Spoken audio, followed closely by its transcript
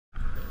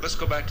Let's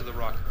go back to the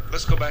rock.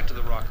 Let's go back to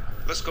the rock.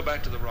 Let's go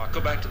back to the rock.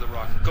 Go back to the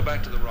rock. Go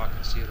back to the rock.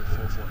 See you at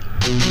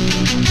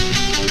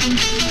 4:40.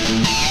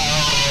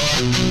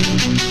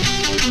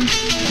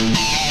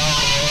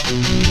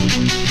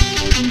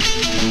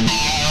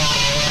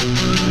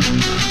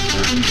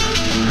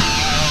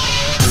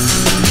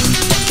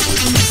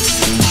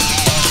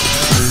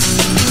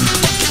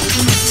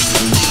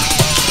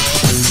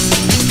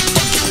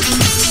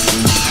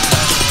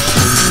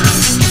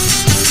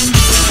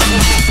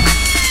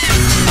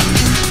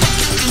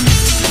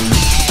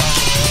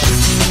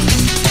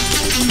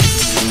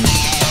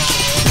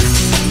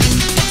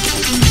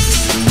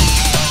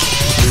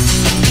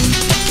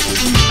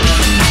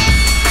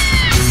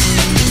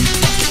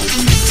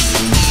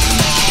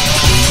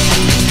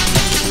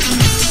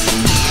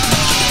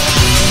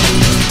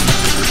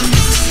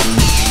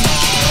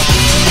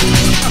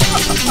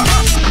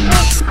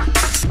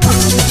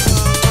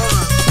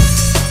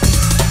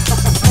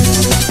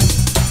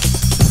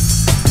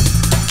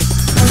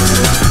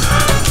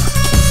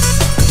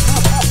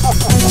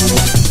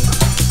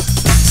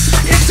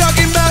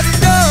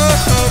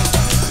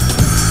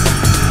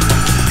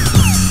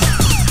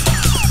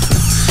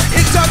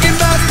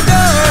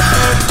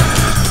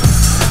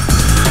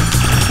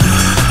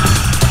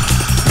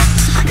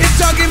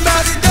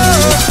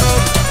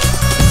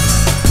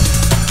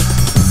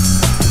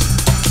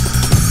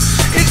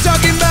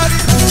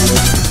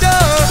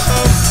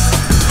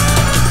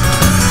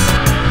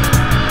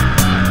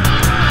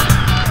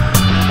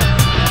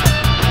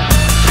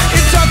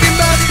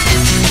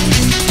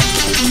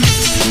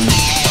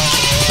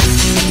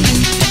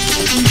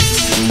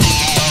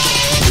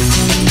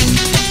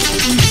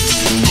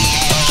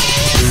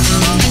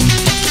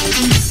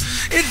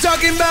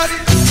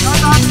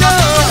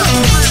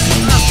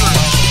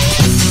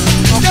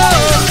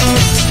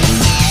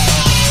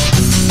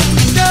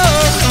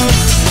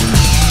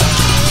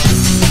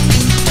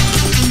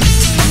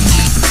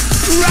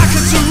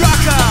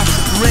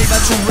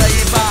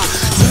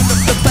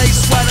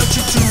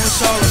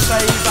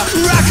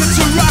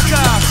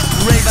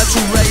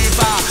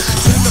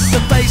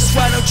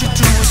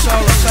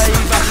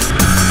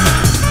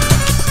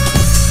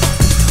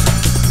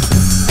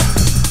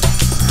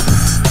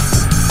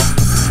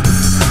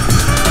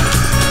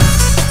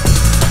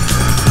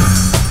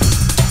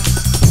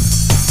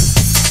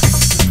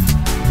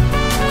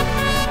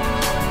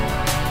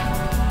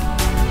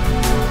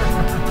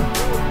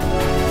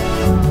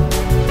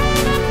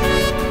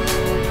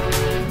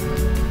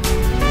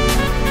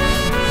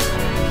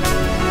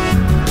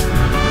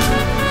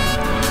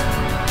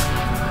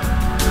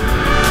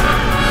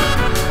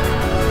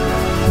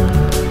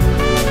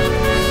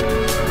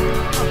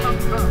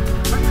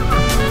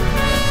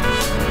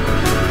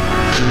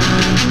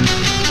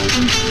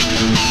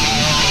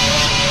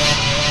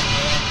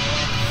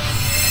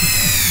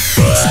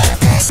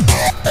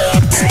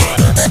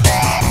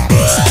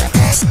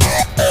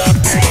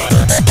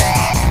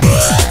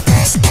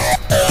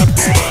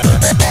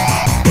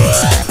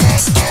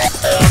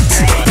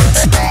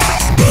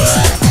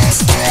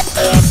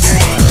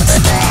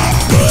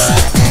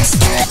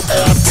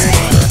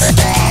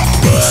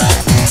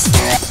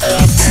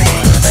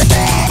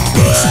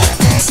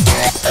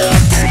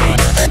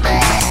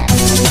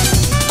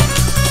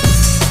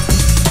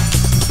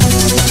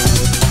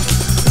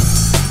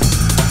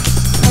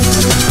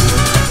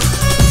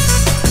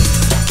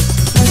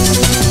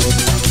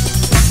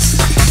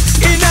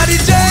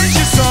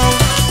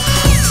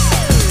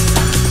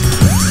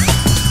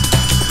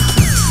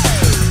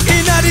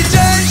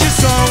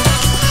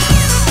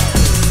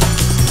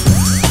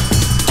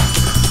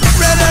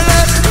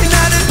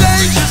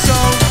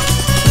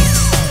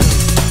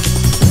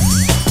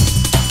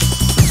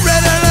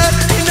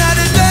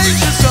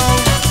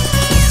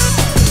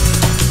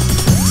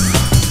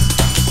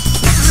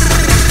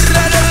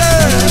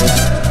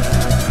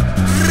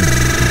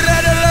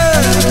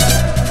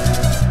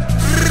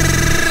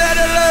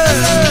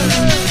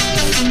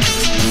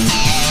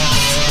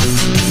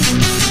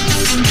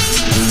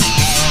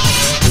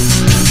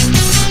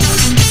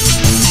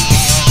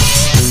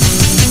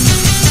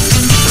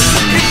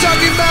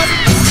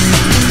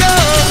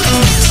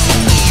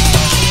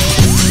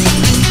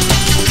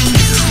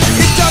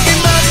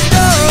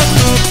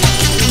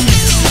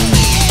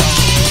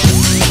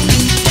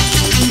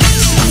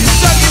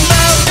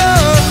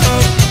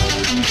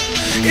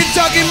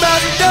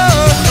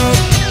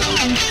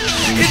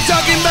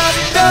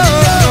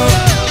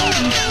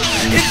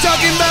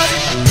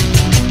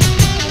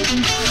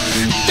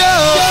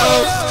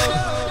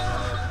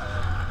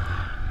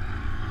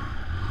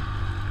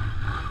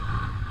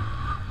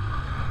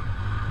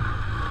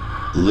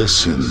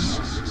 Listen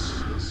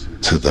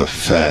to the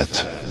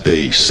fat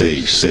bass,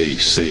 say.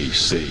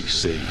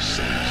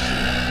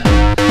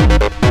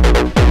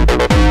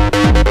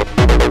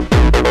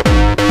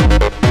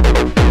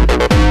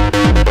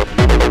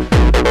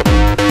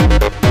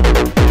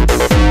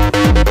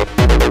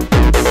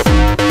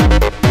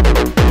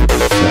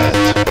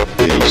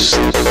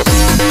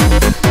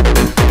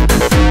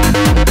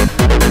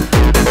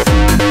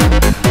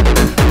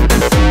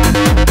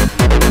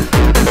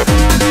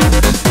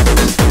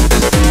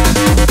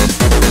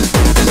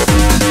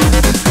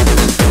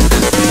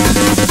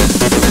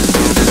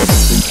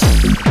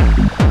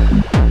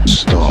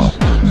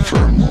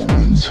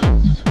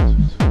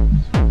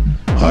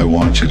 I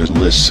want you to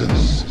listen.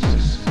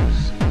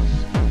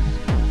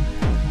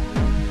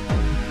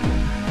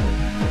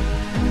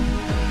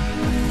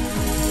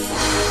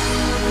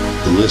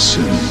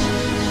 Listen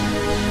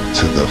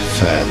to the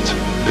fat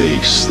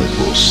bass that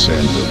will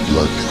send the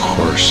blood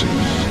coursing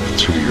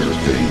through your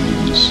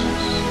veins.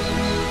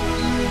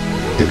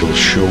 It'll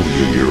show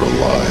you you're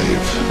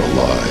alive,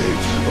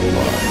 alive,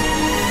 alive.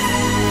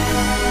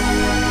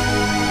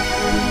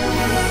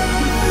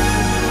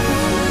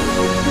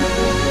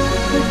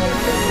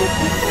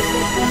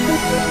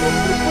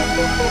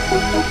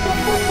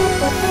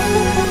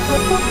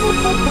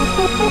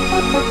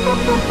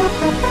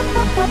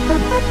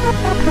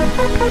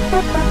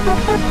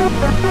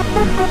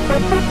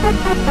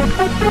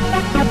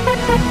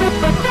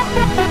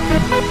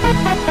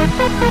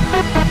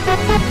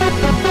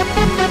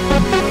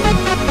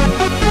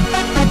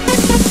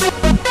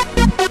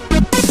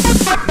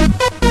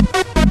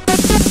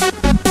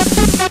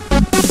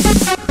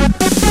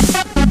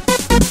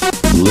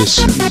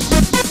 Listen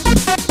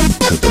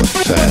to the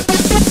fat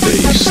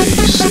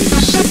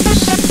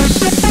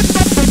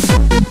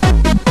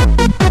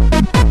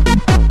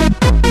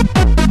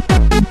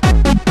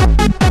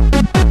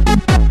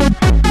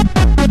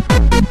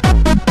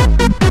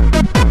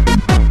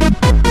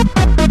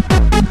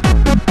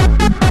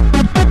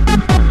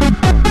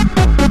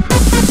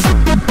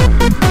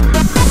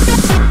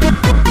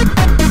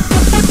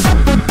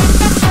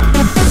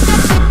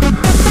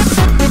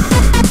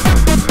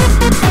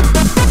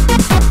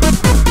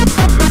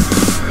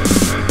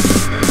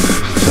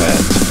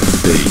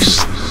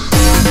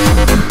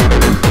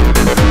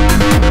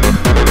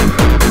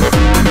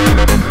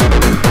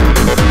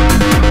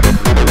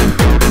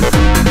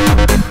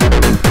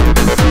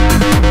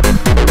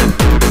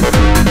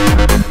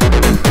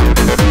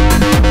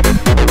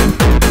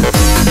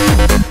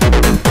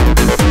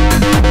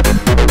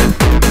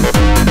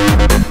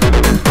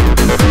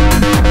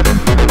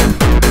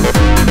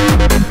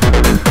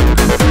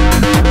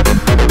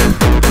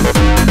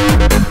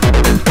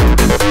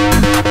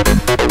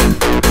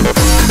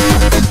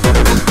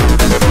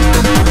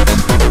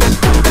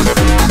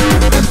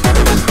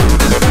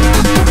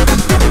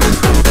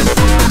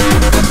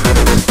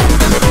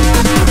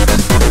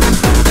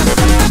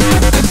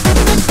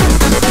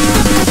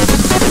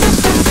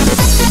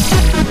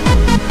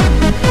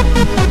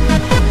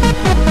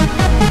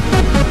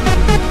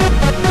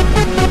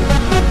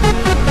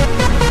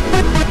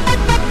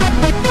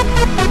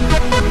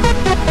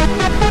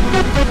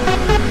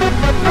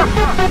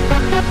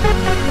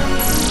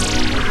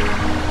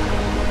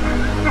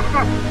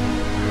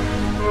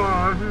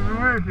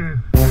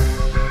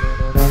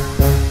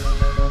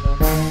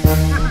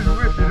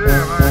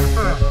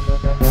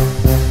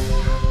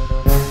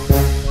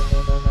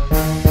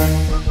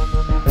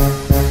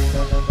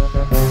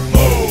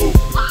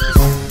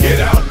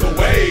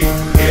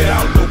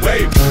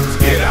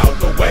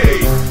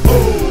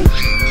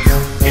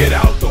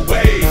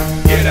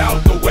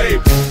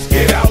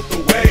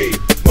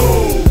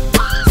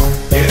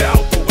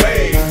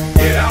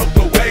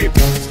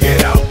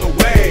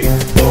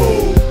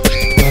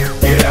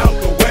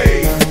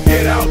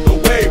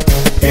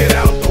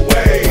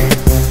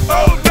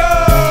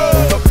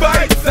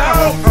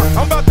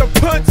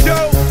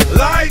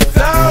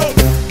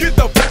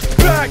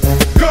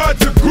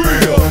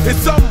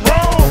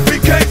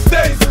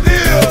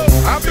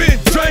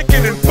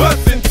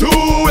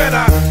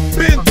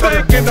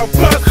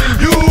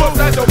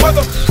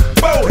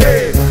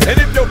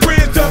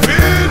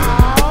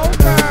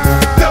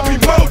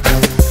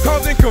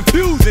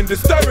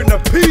disturbing the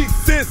peace.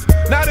 Since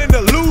not an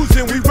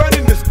illusion, we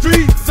running the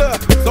streets.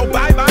 So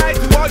bye bye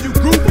to all you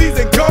groupies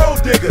and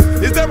gold diggers.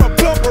 Is there a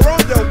bumper on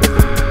your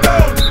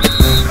road?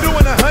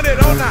 Doing 100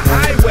 on the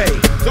highway.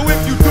 So if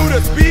you do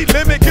the speed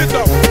limit, get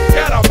the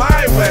out of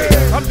my way.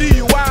 I'm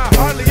DUI,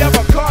 hardly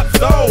ever caught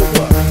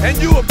sober, and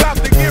you about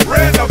to get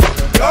ran of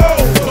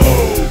over.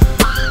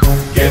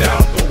 Get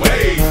out the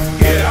way,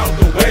 get out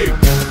the way,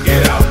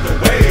 get out the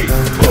way,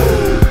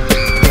 move.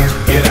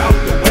 Get out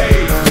the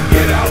way,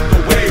 get out the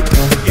way,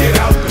 get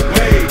out the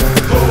way,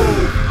 move.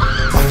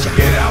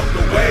 Get out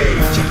the way,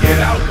 get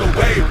out the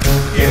way,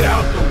 get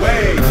out the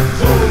way,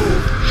 move.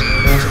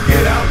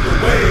 Get out the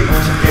way,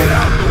 get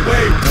out the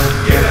way,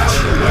 get out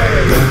the way.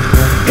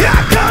 Here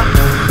I come,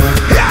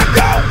 here I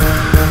go.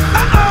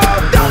 Uh-oh,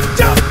 don't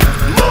jump,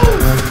 move.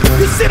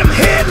 You see them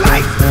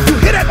headlights, you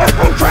hear that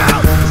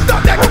crowd,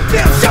 start that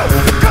damn show.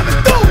 Coming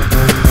through,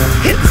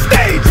 hit the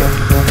stage,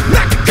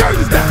 knock the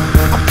curtains down,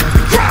 I'm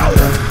the crowd.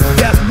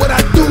 That's what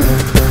I do,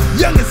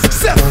 young and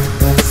successful,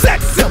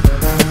 sex simple.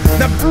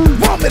 Now